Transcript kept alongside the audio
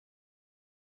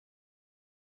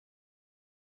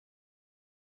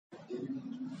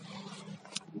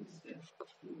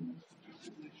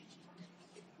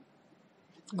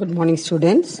Good morning,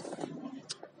 students.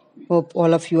 Hope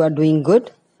all of you are doing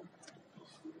good.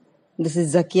 This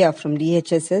is Zakia from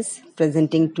DHSS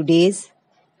presenting today's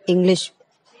English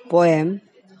poem,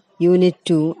 Unit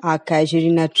 2, Our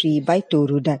Casuarina Tree by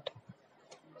Toru Dutt.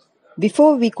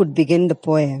 Before we could begin the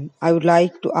poem, I would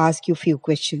like to ask you a few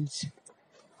questions.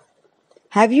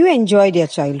 Have you enjoyed your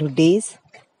childhood days?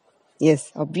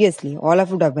 Yes, obviously, all of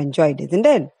you have enjoyed, isn't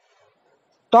it?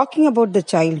 Talking about the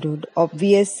childhood,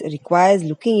 obvious requires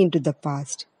looking into the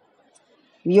past.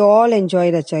 We all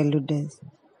enjoyed our childhood days,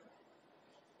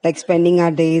 like spending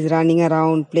our days running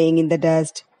around, playing in the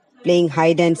dust, playing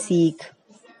hide and seek.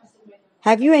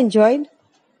 Have you enjoyed?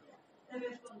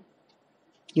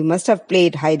 You must have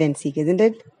played hide and seek, isn't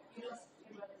it?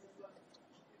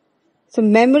 So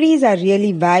memories are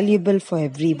really valuable for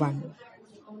everyone.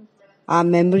 Our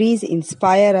memories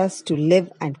inspire us to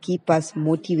live and keep us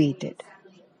motivated.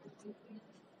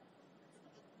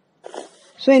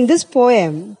 So in this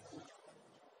poem,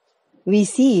 we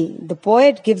see the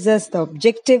poet gives us the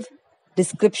objective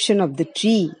description of the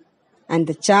tree and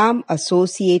the charm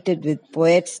associated with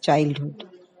poet's childhood.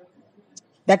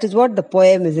 That is what the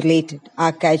poem is related,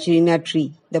 Our Casuarina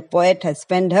Tree. The poet has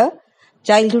spent her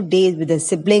childhood days with her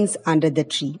siblings under the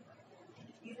tree.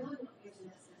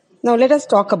 Now let us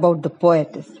talk about the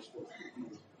poetess,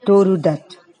 Toru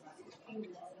Dutt.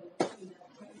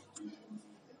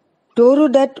 Toru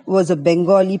Dutt was a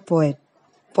Bengali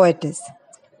poetess.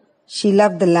 She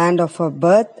loved the land of her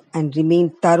birth and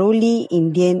remained thoroughly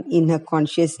Indian in her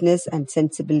consciousness and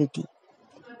sensibility.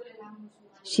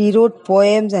 She wrote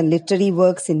poems and literary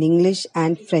works in English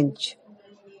and French.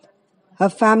 Her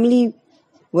family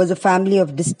was a family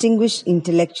of distinguished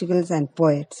intellectuals and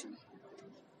poets.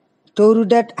 Toru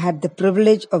Dutt had the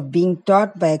privilege of being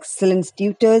taught by excellent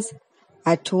tutors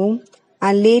at home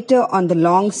and later on the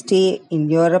long stay in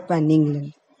Europe and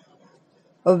England.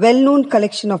 A well-known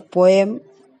collection of poems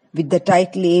with the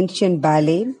title Ancient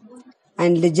Ballet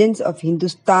and Legends of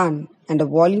Hindustan and a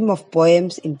volume of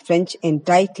poems in French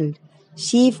entitled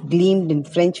Sheaf Gleamed in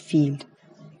French Field.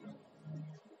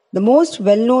 The most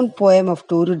well-known poem of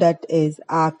Toru Dutt is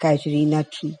Our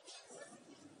Casuarina Tree.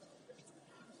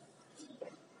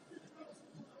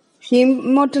 She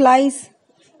immortalized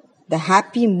the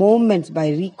happy moments by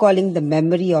recalling the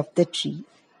memory of the tree.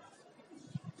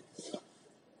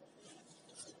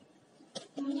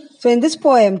 So in this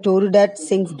poem, Toru Dutt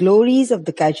sings glories of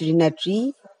the Casuarina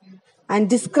tree and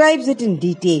describes it in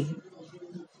detail.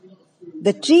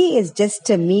 The tree is just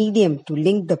a medium to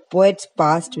link the poet's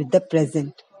past with the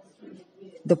present.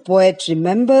 The poet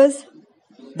remembers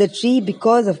the tree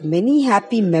because of many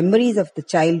happy memories of the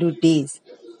childhood days.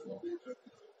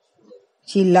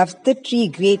 She loves the tree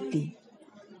greatly,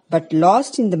 but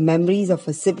lost in the memories of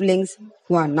her siblings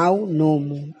who are now no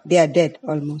more. They are dead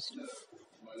almost.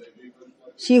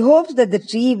 She hopes that the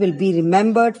tree will be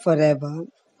remembered forever,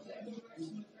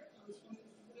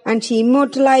 and she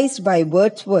immortalized by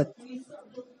Wordsworth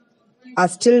are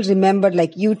still remembered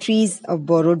like yew trees of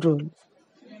Borodrol.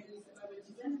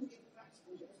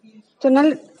 So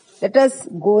now let us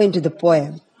go into the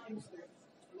poem.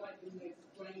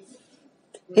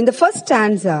 In the first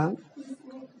stanza,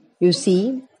 you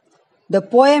see, the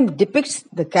poem depicts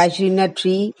the Casuarina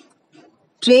tree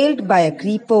trailed by a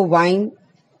creeper vine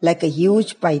like a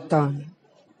huge python.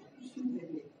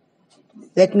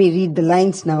 Let me read the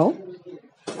lines now.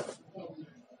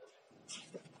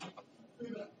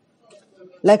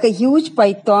 Like a huge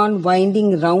python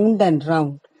winding round and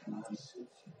round,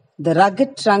 the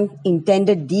rugged trunk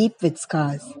intended deep with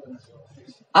scars.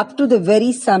 Up to the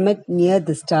very summit near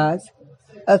the stars,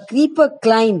 a creeper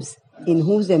climbs in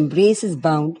whose embrace is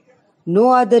bound,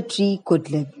 no other tree could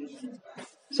live.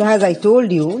 So as I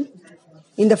told you,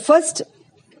 in the first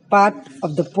part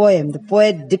of the poem, the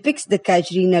poet depicts the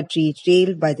Casuarina tree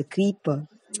trailed by the creeper,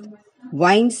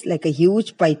 winds like a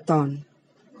huge python,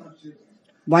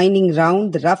 winding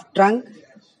round the rough trunk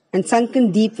and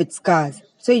sunken deep with scars.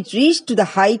 So it reached to the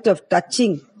height of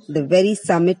touching the very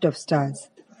summit of stars.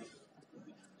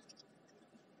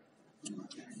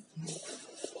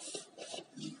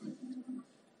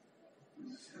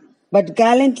 But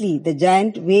gallantly the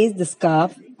giant waves the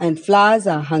scarf and flowers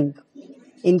are hung,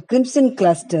 in crimson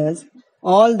clusters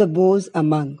all the boughs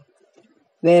among,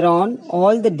 whereon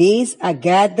all the days are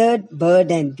gathered bird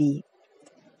and bee.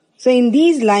 So in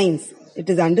these lines, it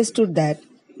is understood that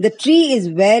the tree is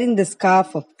wearing the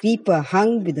scarf of creeper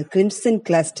hung with the crimson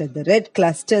cluster, the red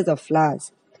clusters of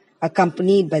flowers,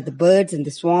 accompanied by the birds and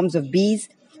the swarms of bees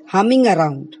humming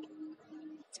around.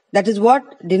 That is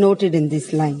what denoted in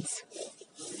these lines.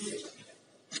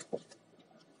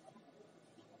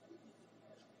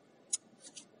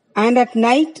 And at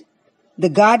night, the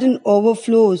garden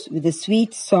overflows with a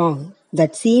sweet song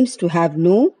that seems to have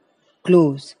no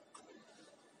close,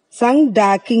 sung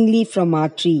darkingly from our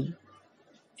tree,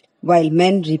 while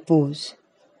men repose.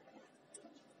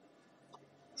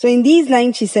 So in these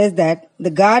lines she says that the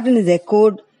garden is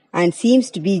echoed and seems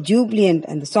to be jubilant,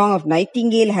 and the song of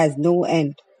nightingale has no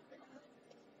end.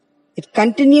 It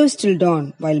continues till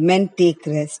dawn while men take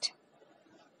rest.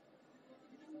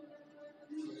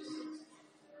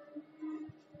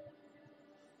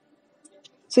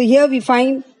 So here we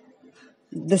find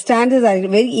the stanzas are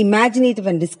very imaginative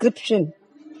and description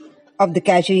of the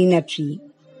Casuarina tree.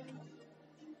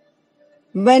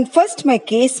 When first my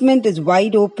casement is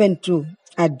wide open true,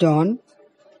 at dawn,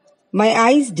 my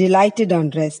eyes delighted on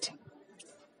rest.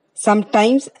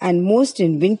 Sometimes and most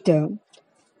in winter,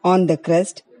 on the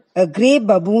crest, a grey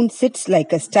baboon sits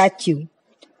like a statue,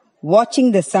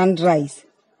 watching the sun rise,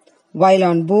 while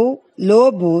on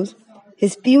lower boughs,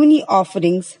 his puny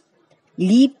offerings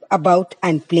leap about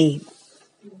and play.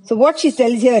 So what she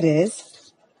tells here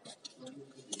is,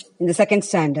 in the second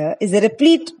stanza, is a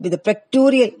replete with the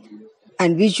pictorial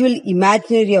and visual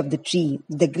imaginary of the tree.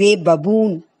 The grey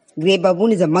baboon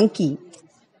is a monkey,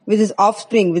 with his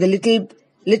offspring, with the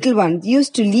little ones,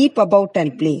 used to leap about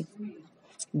and play.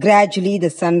 Gradually the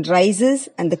sun rises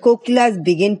and the kokilas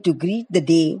begin to greet the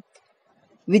day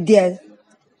with their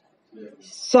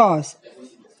songs,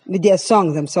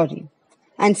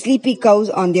 and sleepy cows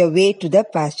on their way to the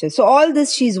pasture. So all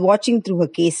this she is watching through her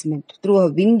casement, through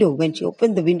her window. When she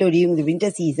opens the window during the winter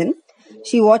season,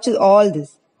 she watches all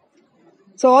this.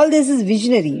 So all this is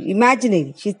visionary,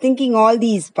 imaginary. She's thinking all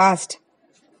these past.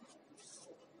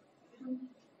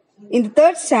 In the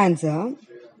third stanza,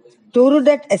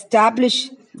 Torudet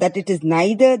established that it is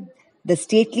neither the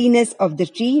stateliness of the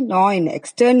tree nor an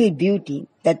external beauty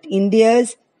that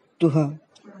endears to her.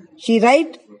 She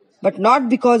writes, but not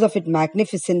because of its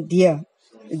magnificent dear,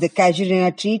 the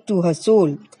Casuarina tree to her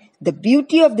soul. The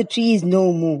beauty of the tree is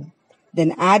no more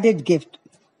than added gift.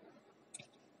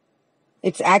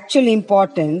 Its actual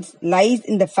importance lies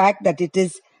in the fact that it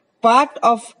is part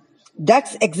of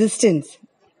Duck's existence,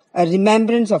 a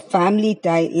remembrance of family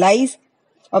lies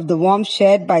of the warmth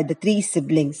shared by the three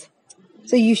siblings.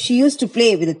 So she used to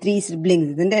play with the three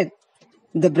siblings, isn't it?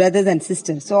 The brothers and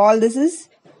sisters. So all this is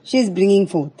she is bringing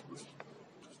forth.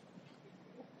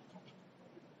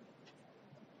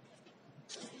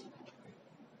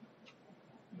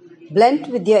 Blent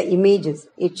with their images,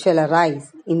 it shall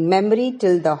arise in memory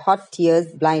till the hot tears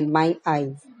blind mine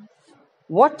eyes.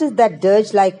 What is that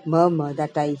dirge-like murmur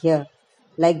that I hear,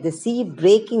 like the sea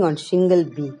breaking on shingle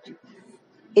beach?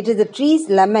 It is the tree's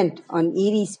lament on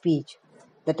eerie speech,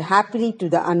 that happily to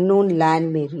the unknown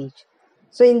land may reach.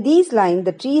 So in these lines,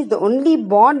 the tree is the only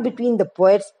bond between the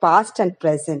poet's past and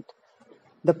present.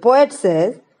 The poet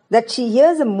says that she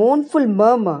hears a mournful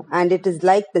murmur, and it is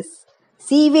like the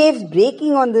sea waves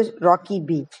breaking on the rocky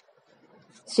beach.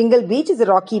 Shingle Beach is a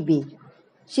rocky beach.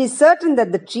 She is certain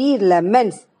that the tree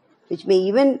laments, which may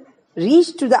even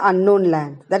reach to the unknown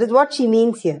land. That is what she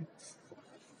means here.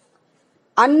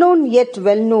 Unknown yet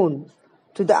well known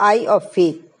to the eye of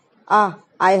faith. Ah,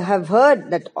 I have heard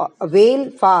that a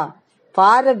wail far,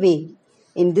 far away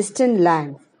in distant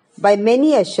land, by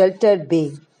many a sheltered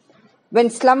bay.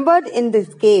 When slumbered in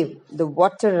this cave, the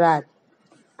water wrath,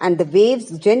 and the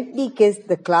waves gently kissed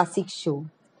the classic shore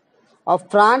of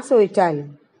France or Italy,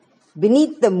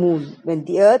 beneath the moon, when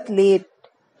the earth lay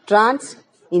tranced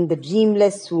in the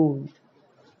dreamless swoon.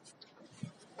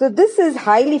 So this is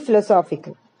highly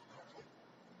philosophical.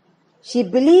 She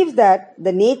believes that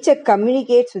the nature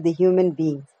communicates with the human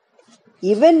being.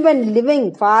 Even when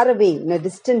living far away in a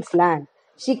distant land,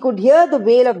 she could hear the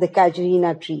wail of the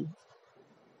Casuarina tree.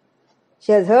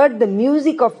 She has heard the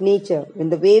music of nature when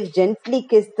the waves gently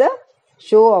kiss the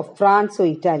shore of France or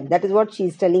Italy. That is what she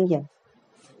is telling here.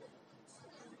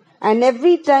 And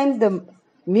every time the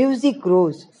music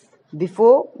rose,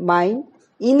 before mine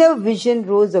inner vision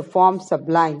rose a form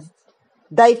sublime.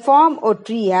 Thy form, O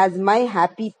tree, has my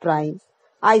happy prime.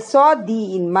 I saw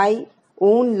thee in my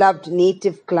own loved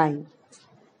native clime.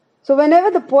 So whenever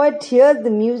the poet hears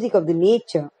the music of the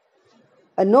nature,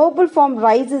 a noble form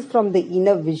rises from the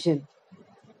inner vision.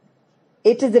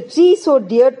 It is a tree so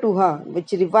dear to her,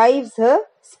 which revives her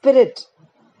spirit.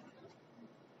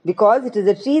 Because it is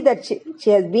a tree that she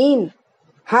has been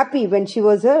happy when she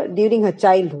was during her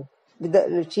childhood.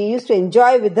 She used to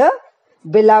enjoy with her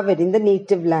beloved in the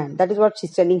native land. That is what she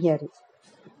is telling here.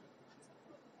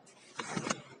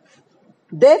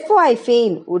 Therefore I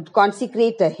fain would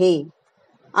consecrate a hay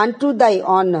unto thy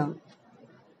honor,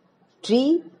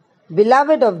 tree,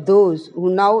 beloved of those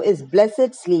who now is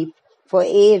blessed sleep for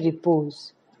a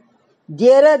repose.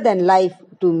 Dearer than life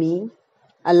to me,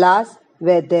 alas,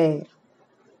 were there.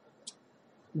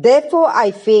 Therefore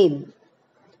I fail.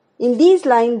 In these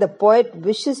lines, the poet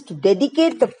wishes to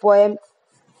dedicate the poem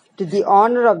to the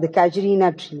honor of the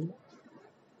Casuarina tree.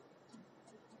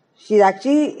 She's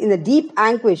actually in a deep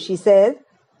anguish. She says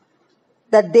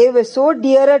that they were so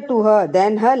dearer to her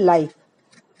than her life.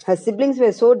 Her siblings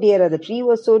were so dearer. The tree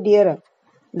was so dearer.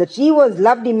 The tree was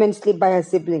loved immensely by her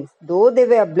siblings. Though they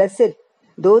were blessed,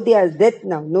 though they are dead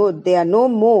now, no, they are no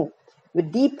more.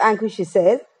 With deep anguish, she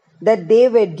says that they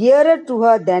were dearer to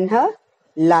her than her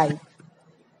life.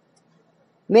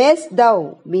 Mayest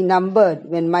thou be numbered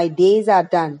when my days are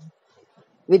done,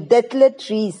 with desolate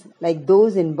trees like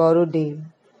those in Borodale,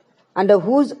 under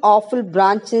whose awful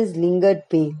branches lingered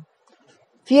pain,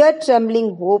 fear,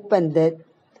 trembling, hope, and death,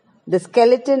 the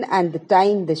skeleton and the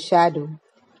time, the shadow,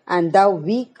 and thou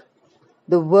weak,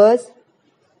 the worse,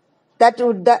 that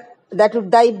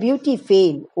would thy beauty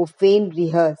fain, O fain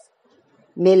rehearse.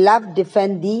 May love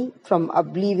defend thee from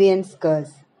oblivion's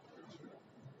curse.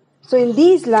 So in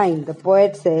these lines, the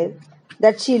poet says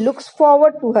that she looks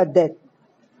forward to her death.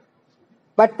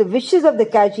 But the wishes of the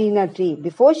Casuarina tree,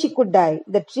 before she could die,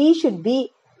 the tree should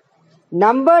be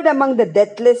numbered among the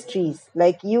deathless trees,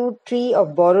 like yew tree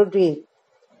of Borodale.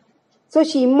 So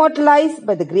she immortalized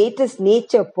by the greatest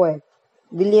nature poet,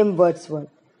 William Wordsworth.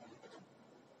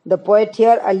 The poet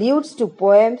here alludes to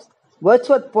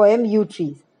Wordsworth's poem Yew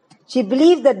Trees. She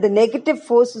believes that the negative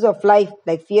forces of life,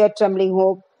 like fear, trembling,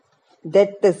 hope,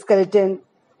 death, the skeleton,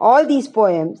 all these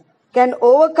poems can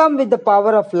overcome with the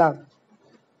power of love.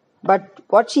 But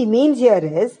what she means here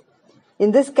is,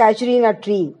 in this Casuarina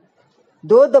tree,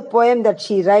 though the poem that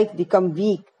she writes become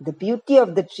weak, the beauty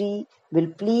of the tree will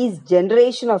please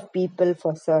generation of people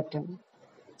for certain.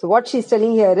 So what she's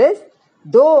telling here is,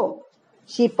 though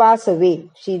she pass away,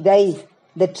 she dies,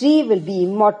 the tree will be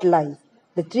immortalized.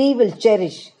 The tree will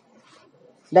cherish.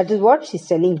 That is what she's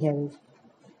telling here.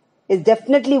 It's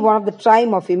definitely one of the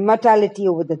triumph of immortality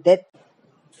over the death.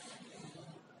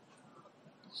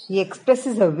 She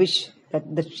expresses her wish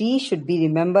that the tree should be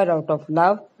remembered out of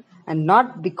love and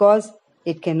not because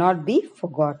it cannot be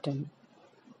forgotten.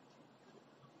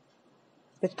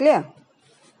 Is that clear?